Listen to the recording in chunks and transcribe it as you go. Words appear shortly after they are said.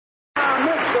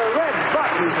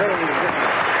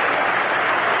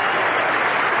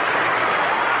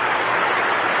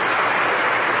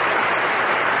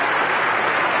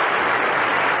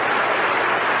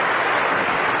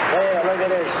There, look at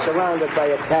this, surrounded by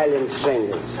Italian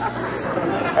singers.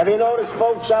 Have you noticed,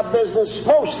 folks, our business,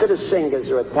 most of the singers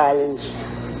are Italians.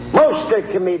 Most of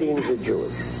the comedians are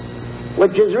Jewish,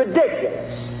 which is ridiculous.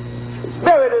 There's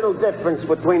very little difference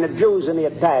between the Jews and the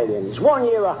Italians. 1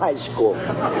 year of high school.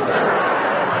 Either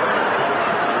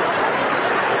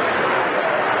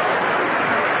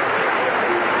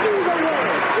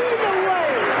way.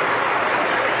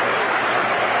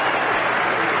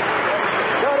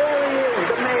 So there he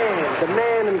is, the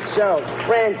man himself,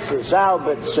 Francis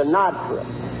Albert Sinatra.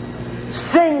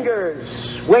 Singer,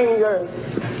 swinger,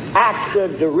 actor,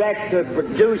 director,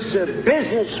 producer,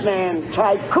 businessman,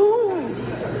 tycoon.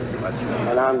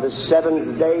 And on the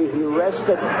seventh day, he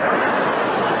rested.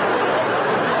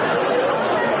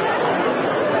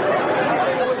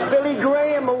 Billy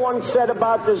Graham once said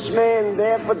about this man,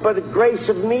 therefore, by the grace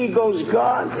of me goes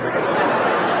God.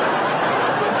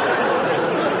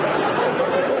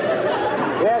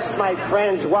 Yes, my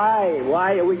friends, why?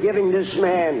 Why are we giving this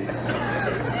man?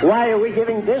 Why are we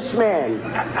giving this man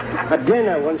a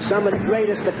dinner when some of the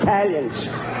greatest Italians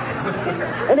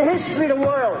in the history of the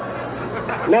world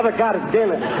never got a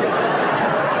dinner?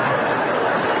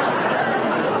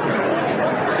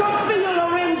 Sophia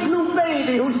Loren's new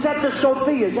baby, who said to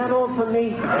Sophia, is that all for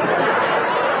me?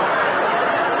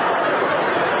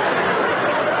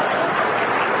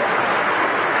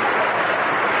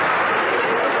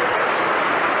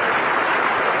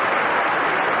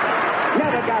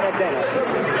 Never got a dinner.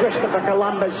 Christopher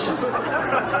Columbus,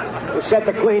 who said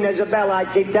to Queen Isabella, I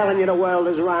keep telling you the world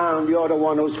is round, you're the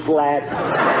one who's flat.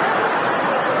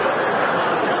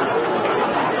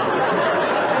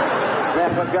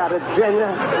 Never got a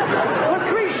dinner.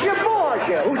 Lucretia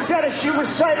Borgia, who said as she was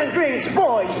serving drinks,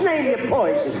 boys, name your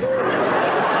poison.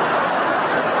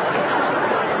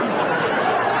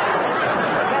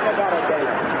 Never got a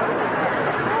dinner.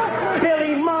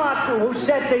 Billy Martin, who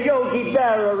said to Yogi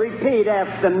Berra, repeat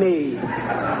after me.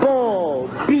 Ball,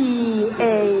 B-A-L-L.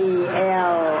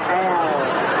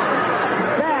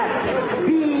 Bat,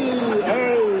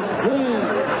 B-A-T.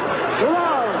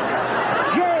 Glove,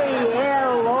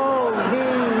 J-L-O-V-E.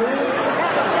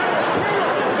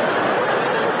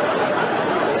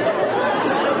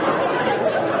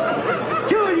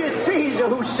 Julius Caesar,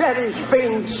 who said he's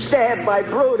being stabbed by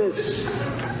Brutus.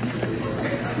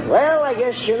 Well, I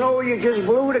guess you know you just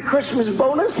blew the Christmas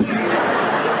bonus. He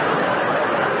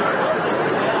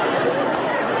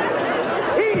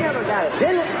never got a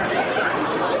dinner.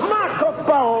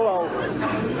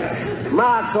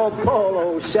 Marco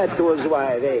Polo said to his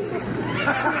wife, hey,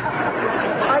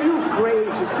 are you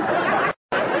crazy?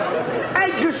 I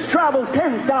just traveled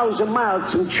 10,000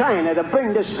 miles from China to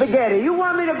bring the spaghetti. You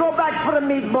want me to go back for the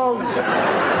meatballs?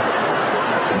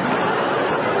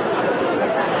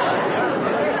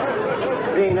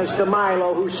 Venus de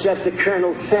Milo, who said to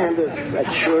Colonel Sanders,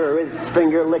 that sure is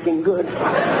finger licking good.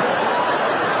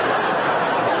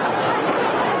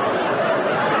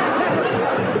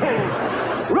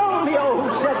 Romeo, who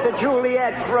said to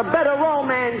Juliet, for a better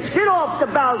romance, get off the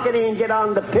balcony and get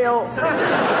on the pill.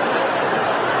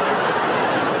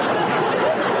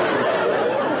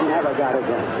 Never got it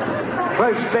done.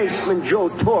 First baseman Joe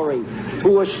Torre,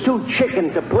 who was too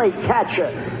chicken to play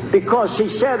catcher because he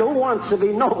said, who wants to be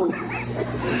known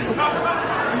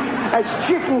as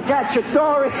Chicken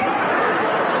Cacciatore?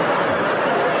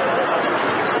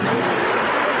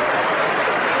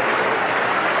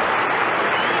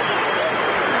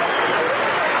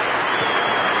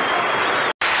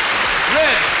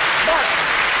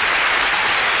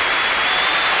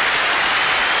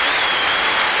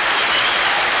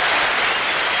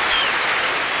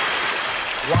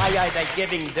 Why are they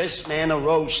giving this man a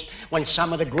roast when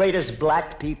some of the greatest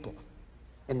black people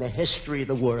in the history of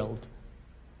the world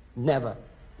never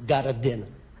got a dinner?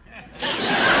 That's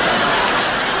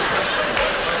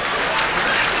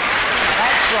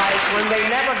right, when they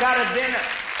never got a dinner.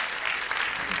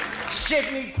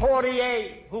 Sidney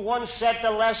Poitier, who once said to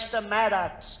Lester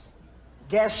Maddox,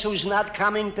 guess who's not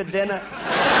coming to dinner?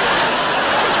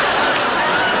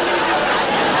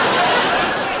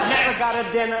 Never got a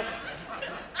dinner.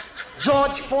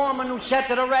 George Foreman, who said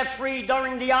to the referee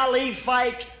during the Ali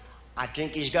fight, I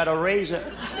think he's got a razor.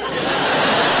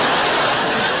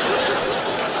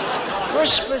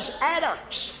 Crispus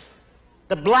Attucks,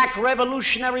 the black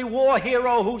Revolutionary War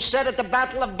hero who said at the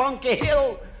Battle of Bunker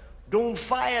Hill, don't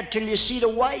fire till you see the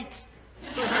white.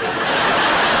 Never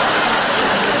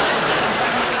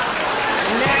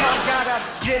got a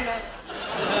dinner.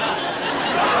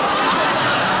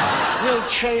 Will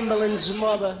Chamberlain's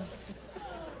mother,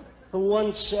 who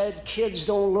once said kids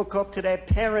don't look up to their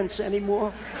parents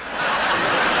anymore.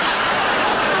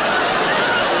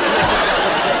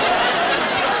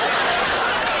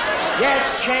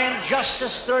 Yes, Champ,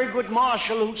 Justice Thurgood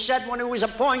Marshall, who said when he was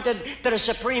appointed to the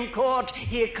Supreme Court,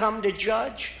 he'd come to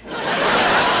judge.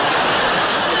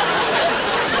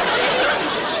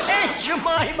 Aunt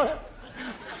Jemima,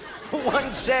 who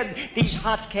once said these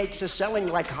hotcakes are selling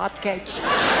like hotcakes.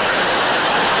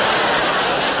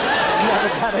 Never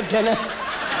got a dinner.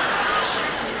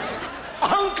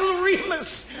 Uncle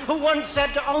Remus, who once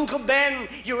said to Uncle Ben,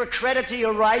 you're a credit to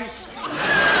your rice.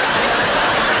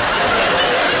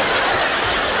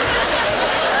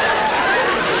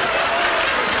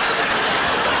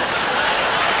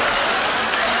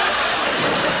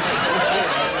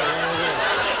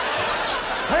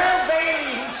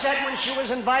 Said when she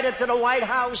was invited to the White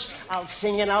House, I'll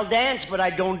sing and I'll dance, but I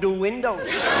don't do windows.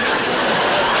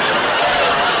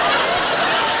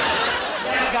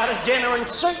 Never got a dinner, and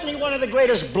certainly one of the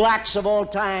greatest blacks of all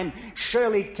time,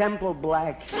 Shirley Temple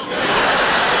Black. Never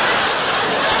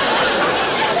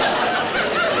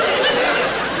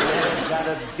got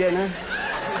a dinner,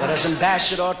 but as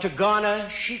ambassador to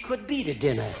Ghana, she could beat a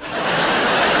dinner.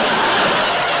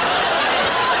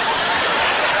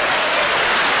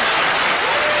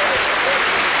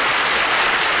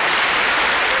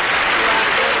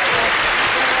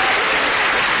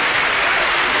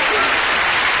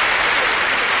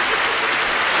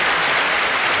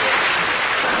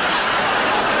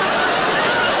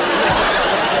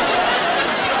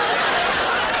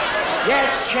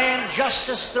 Yes, Champ,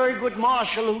 Justice Thurgood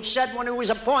Marshall, who said when he was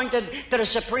appointed to the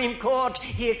Supreme Court,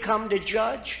 he'd come to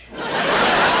judge.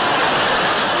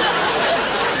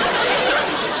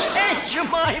 Aunt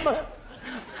Jemima,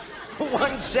 who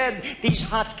once said these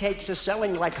hotcakes are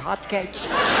selling like hotcakes.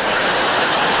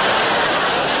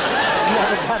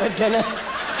 Never got a dinner.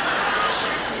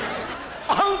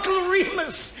 Uncle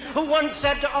Remus, who once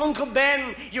said to Uncle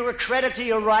Ben, you're a credit to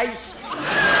your rice.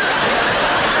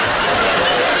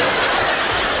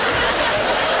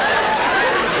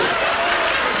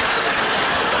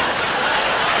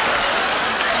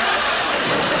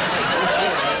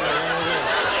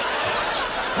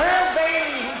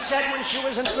 When she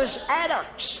was in Chris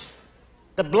Adams,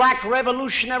 the black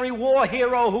Revolutionary War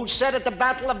hero who said at the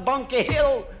Battle of Bunker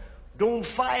Hill, don't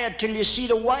fire till you see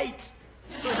the white.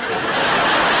 Never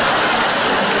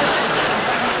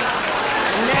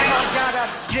got a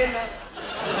dinner.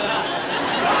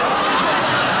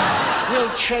 Will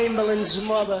Chamberlain's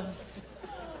mother,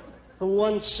 who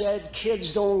once said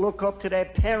kids don't look up to their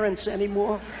parents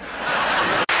anymore.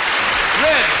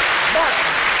 Red button.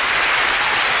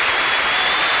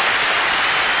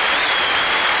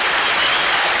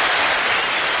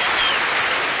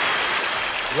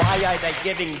 Why are they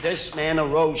giving this man a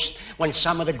roast when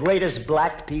some of the greatest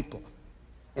black people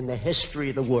in the history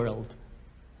of the world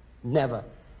never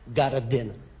got a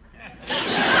dinner? That's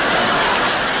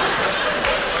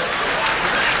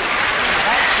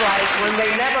right, when they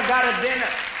never got a dinner.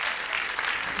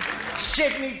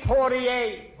 Sidney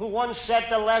Poitier, who once said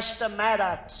to Lester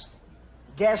Maddox,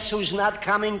 guess who's not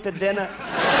coming to dinner?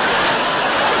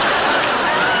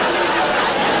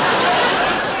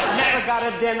 Never got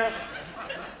a dinner.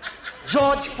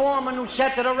 George Foreman, who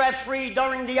said to the referee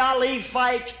during the Ali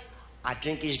fight, I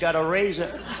think he's got a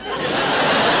razor.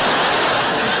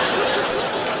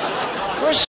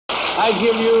 I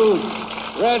give you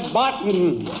red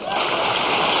button.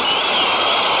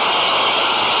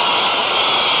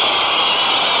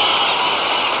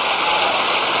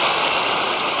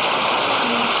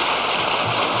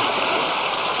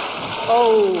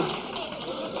 Oh,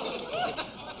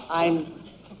 I'm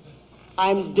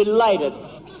delighted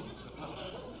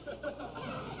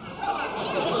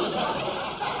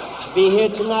to be here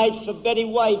tonight for Betty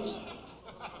White,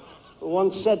 who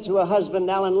once said to her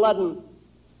husband, Alan Ludden,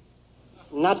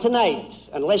 not tonight,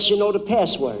 unless you know the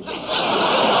password.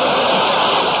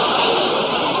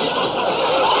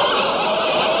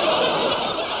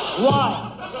 Why?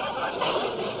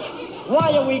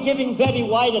 Why are we giving Betty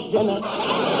White a dinner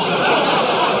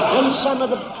when some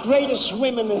of the greatest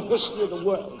women in the history of the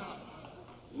world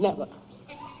never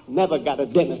got a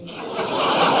dinner?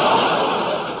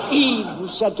 Eve, who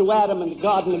said to Adam in the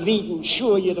Garden of Eden,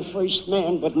 sure, you're the first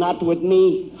man, but not with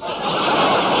me. Never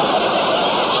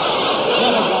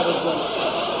got a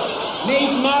dinner.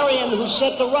 Maid Marian, who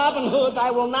said to Robin Hood,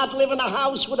 I will not live in a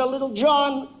house with a little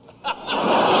John.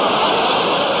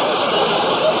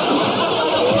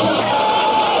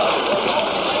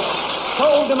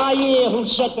 Told to my ear, who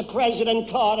said to President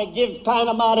Carter, give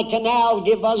Panama the canal,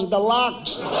 give us the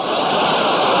locks.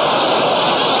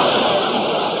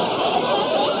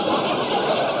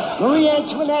 Marie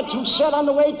Antoinette, who said on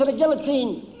the way to the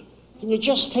guillotine, can you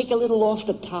just take a little off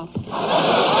the top?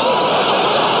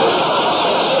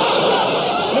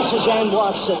 Mrs.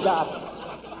 Anwar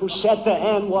Sadat, who said to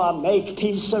Anwar, make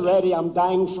peace already, I'm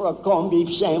dying for a corned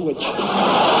beef sandwich.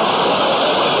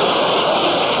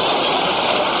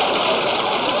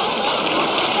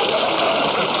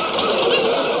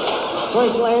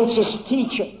 Bert Lance's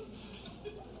teacher,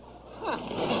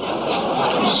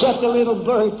 who said to little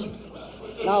Bert,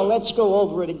 now let's go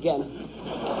over it again. 1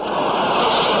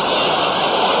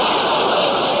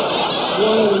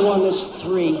 and 1 is 3.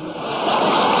 3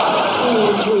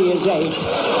 and 3 is 8. 8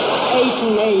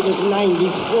 and 8 is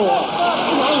 94.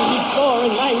 94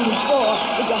 and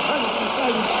 94 is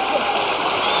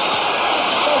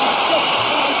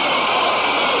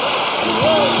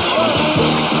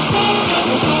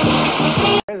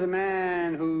 136. There's a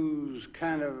man who's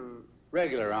kind of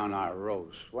regular on our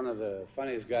roast. One of the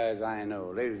funniest guys I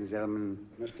know. Ladies and gentlemen,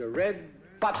 Mr. Red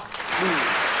Button.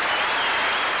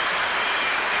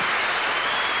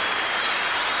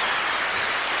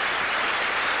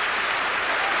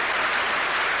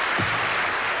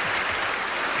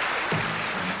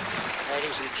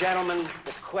 Ladies and gentlemen,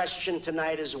 the question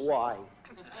tonight is why?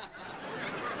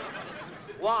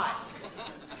 Why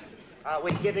are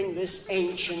we giving this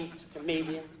ancient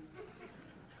comedian,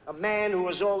 a man who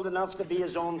was old enough to be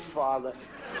his own father,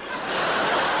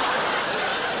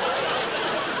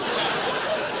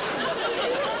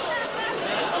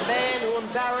 a man who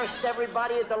embarrassed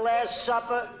everybody at the Last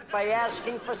Supper by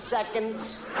asking for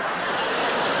seconds,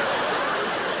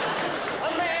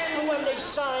 when they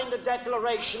signed the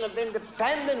Declaration of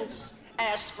Independence,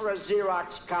 asked for a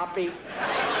Xerox copy. A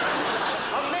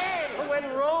man who, when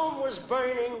Rome was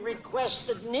burning,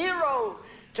 requested Nero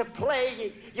to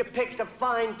play You Picked a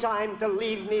Fine Time to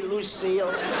Leave Me,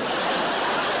 Lucille.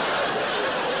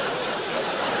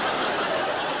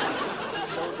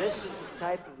 So this is the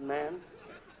type of man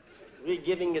we're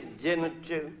giving a dinner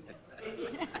to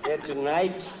here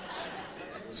tonight.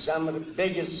 Some of the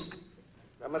biggest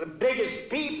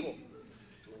people in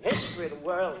the history of the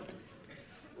world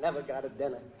never got a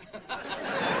dinner.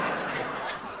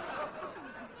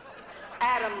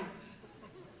 Adam,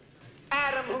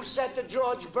 who said to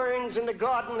George Burns in the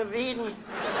Garden of Eden,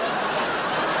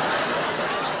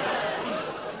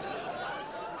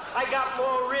 I got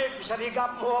more ribs, have you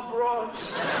got more broads?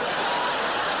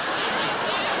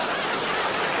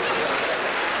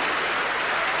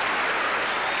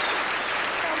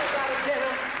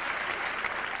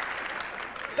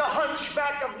 The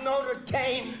hunchback of Notre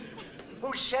Dame,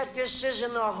 who said this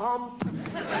isn't a hump.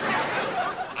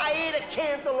 I ate a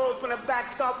cantaloupe and it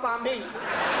backed up on me.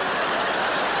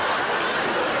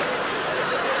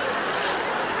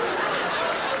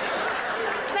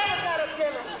 Never got a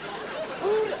dinner.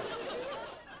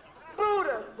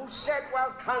 Buddha, who said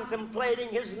while contemplating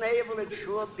his navel, it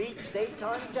sure beats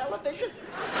daytime television.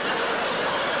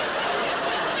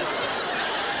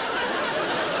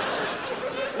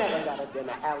 Never got a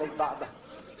dinner.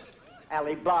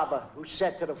 Alibaba, who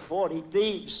said to the 40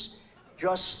 thieves,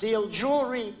 just steal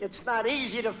jewelry. It's not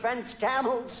easy to fence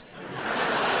camels.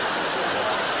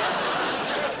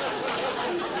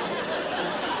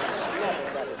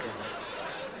 Never got a dinner.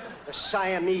 The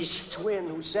Siamese twin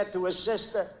who said to his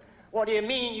sister, what do you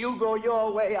mean you go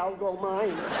your way, I'll go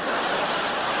mine?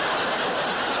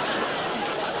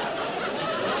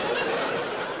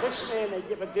 This man they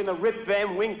give a dinner, Rip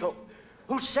Van Winkle,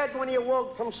 who said when he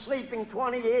awoke from sleeping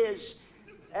 20 years,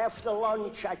 after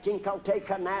lunch, I think I'll take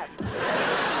a nap.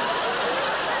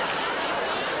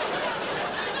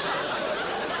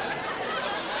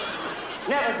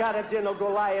 Never got a dinner,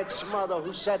 Goliath's mother,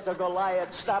 who said to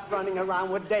Goliath, stop running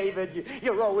around with David,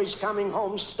 you're always coming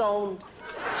home stoned.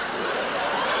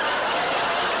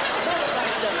 Never got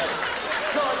a dinner.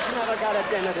 George never got a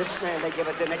dinner, this man they give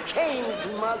a dinner. Cain's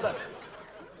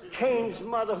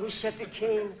mother, who said to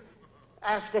Cain,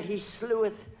 after he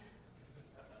sleweth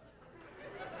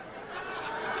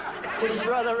his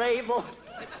brother Abel,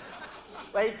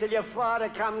 wait till your father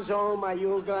comes home, are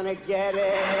you gonna get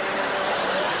it?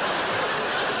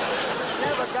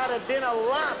 Never got a dinner,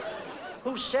 Lot,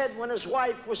 who said when his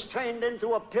wife was turned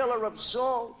into a pillar of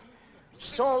salt,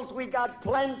 salt we got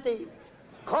plenty,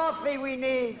 coffee we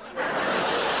need.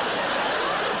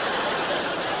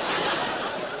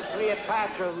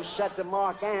 Cleopatra, who said to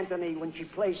Mark Antony when she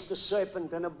placed the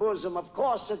serpent in her bosom, of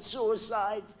course it's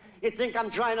suicide. You think I'm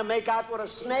trying to make out with a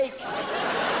snake?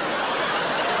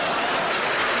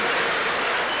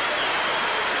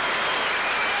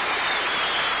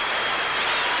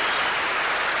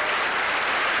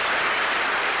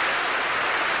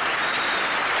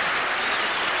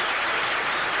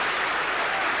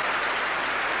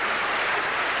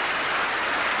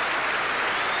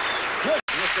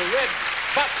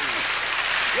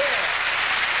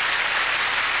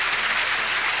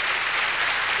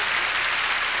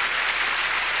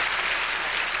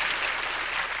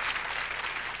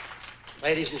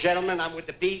 Ladies and gentlemen, I'm with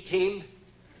the B team.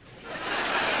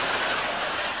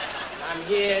 I'm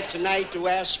here tonight to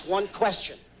ask one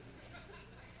question,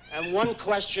 and one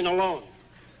question alone.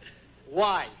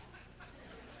 Why?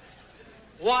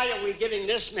 Why are we giving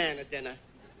this man a dinner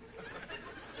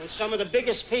when some of the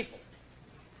biggest people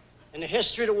in the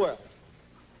history of the world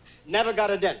never got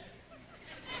a dinner?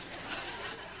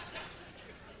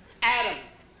 Adam,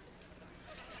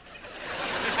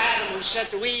 who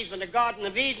said to Eve in the Garden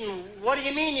of Eden, "What do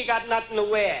you mean you got nothing to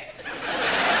wear?"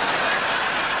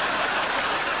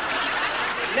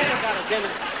 Never got a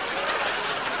dinner.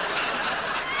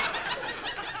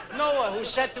 Noah, who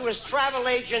said to his travel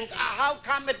agent, "How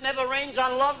come it never rains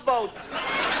on Love Boat?"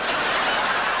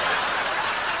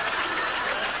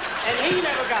 And he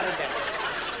never got a dinner.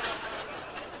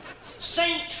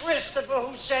 Saint Christopher,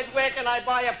 who said, "Where can I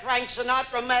buy a Frank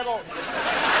Sinatra medal?"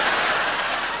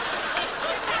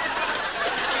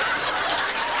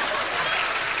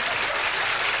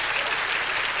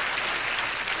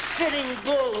 Sitting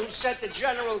Bull, who said to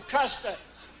General Custer,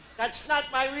 "That's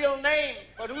not my real name,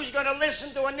 but who's going to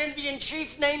listen to an Indian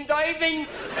chief named Irving?"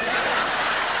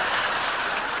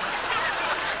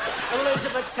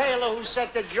 Elizabeth Taylor, who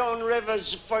said to Joan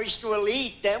Rivers, "First we'll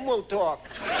eat, then we'll talk."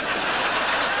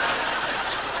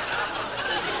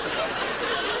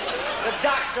 The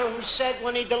doctor who said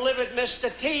when he delivered Mr.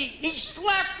 T, "He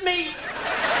slapped me."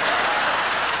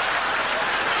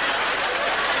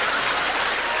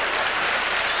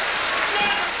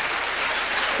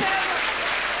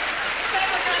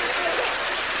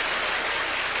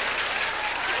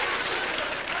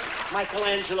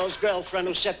 Michelangelo's girlfriend,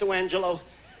 who said to Angelo,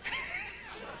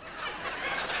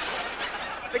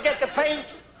 "Forget the paint,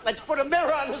 let's put a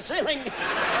mirror on the ceiling."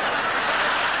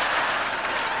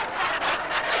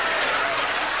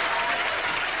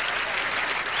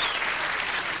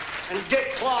 And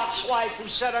Dick Clark's wife, who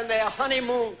said on their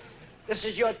honeymoon, "This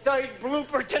is your third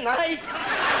blooper tonight."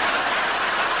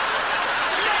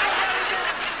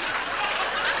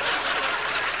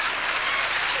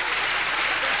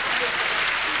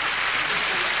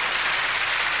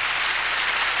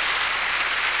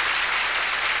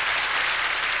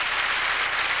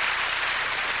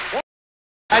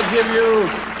 I give you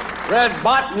red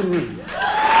button.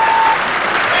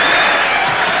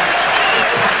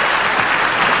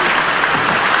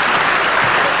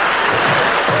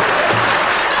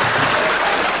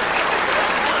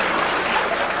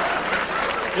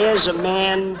 Here's a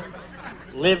man,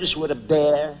 lives with a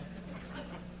bear,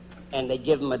 and they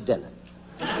give him a dinner.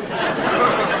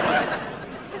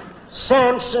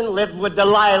 Samson lived with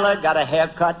Delilah, got a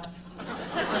haircut.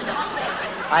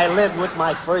 I lived with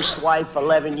my first wife for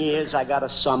 11 years. I got a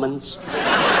summons. I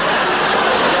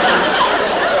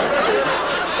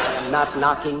am not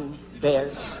knocking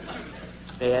bears.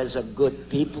 Bears are good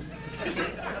people.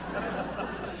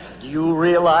 Do you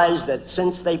realize that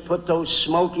since they put those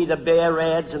Smokey the Bear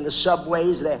ads in the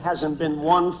subways, there hasn't been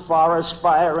one forest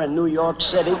fire in New York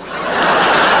City?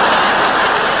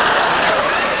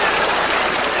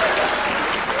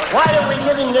 Why are we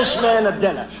giving this man a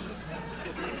dinner?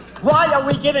 Why are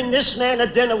we giving this man a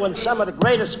dinner when some of the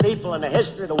greatest people in the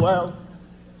history of the world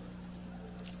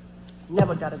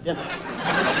never got a dinner?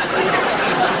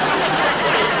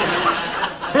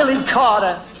 Billy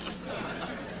Carter,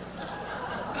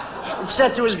 who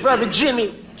said to his brother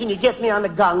Jimmy, "Can you get me on the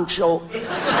Gong Show?"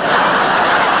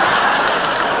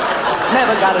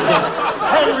 Never got a dinner.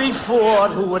 Henry Ford,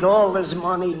 who with all his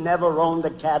money never owned a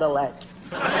Cadillac.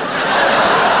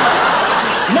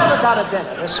 Never got a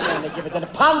dinner. This man, they give a dinner.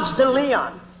 Ponce de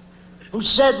Leon, who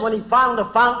said when he found a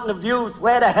fountain of youth,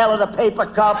 "Where the hell are the paper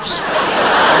cups?"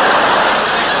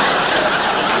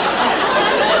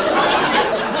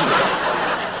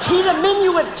 Peter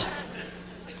Minuit,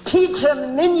 Pizza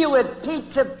Minuit,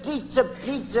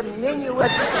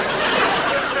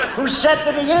 who said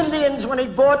to the Indians when he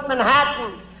bought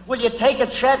Manhattan, "Will you take a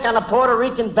check on a Puerto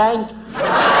Rican bank?"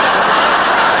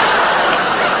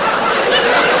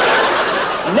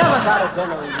 Never got a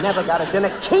dinner. He never got a dinner.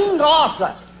 King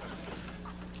Arthur.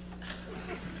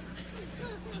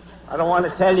 I don't want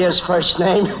to tell you his first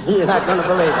name. You're not going to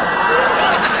believe it.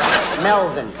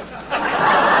 Melvin.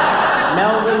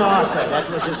 Melvin Arthur. That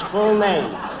was his full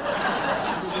name.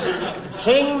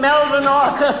 King Melvin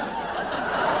Arthur,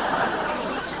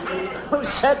 who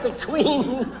said to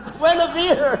Queen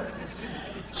Guinevere,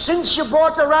 "Since you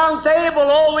bought the round table,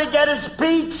 all we get is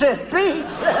pizza,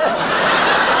 pizza."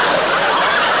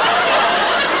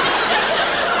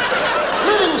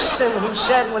 Livingston, who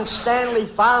said when Stanley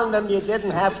found him, "You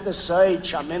didn't have to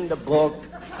search, I'm in the book."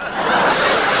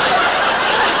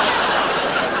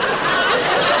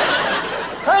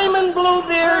 Hyman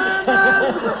Bluebeard.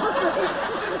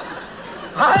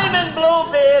 Hyman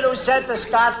Bluebeard, who said to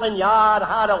Scotland Yard,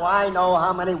 how do I know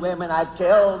how many women I've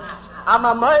killed? I'm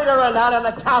a murderer, not an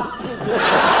accountant.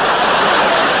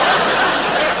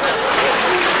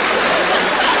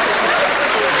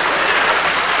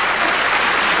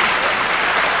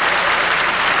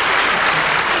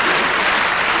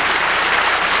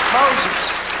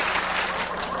 Moses.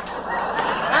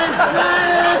 Thanks,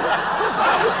 man.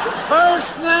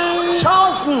 First name.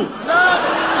 Charlton.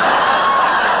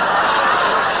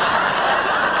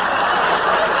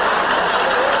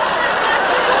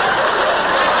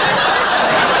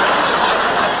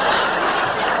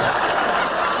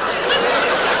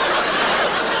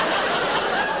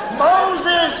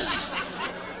 Moses,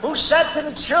 who said to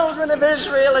the children of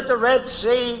Israel at the Red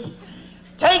Sea,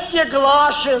 take your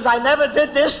galoshes, I never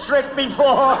did this trick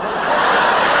before.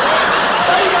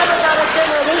 They never got a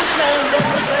dinner, this man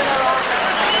gets a dinner.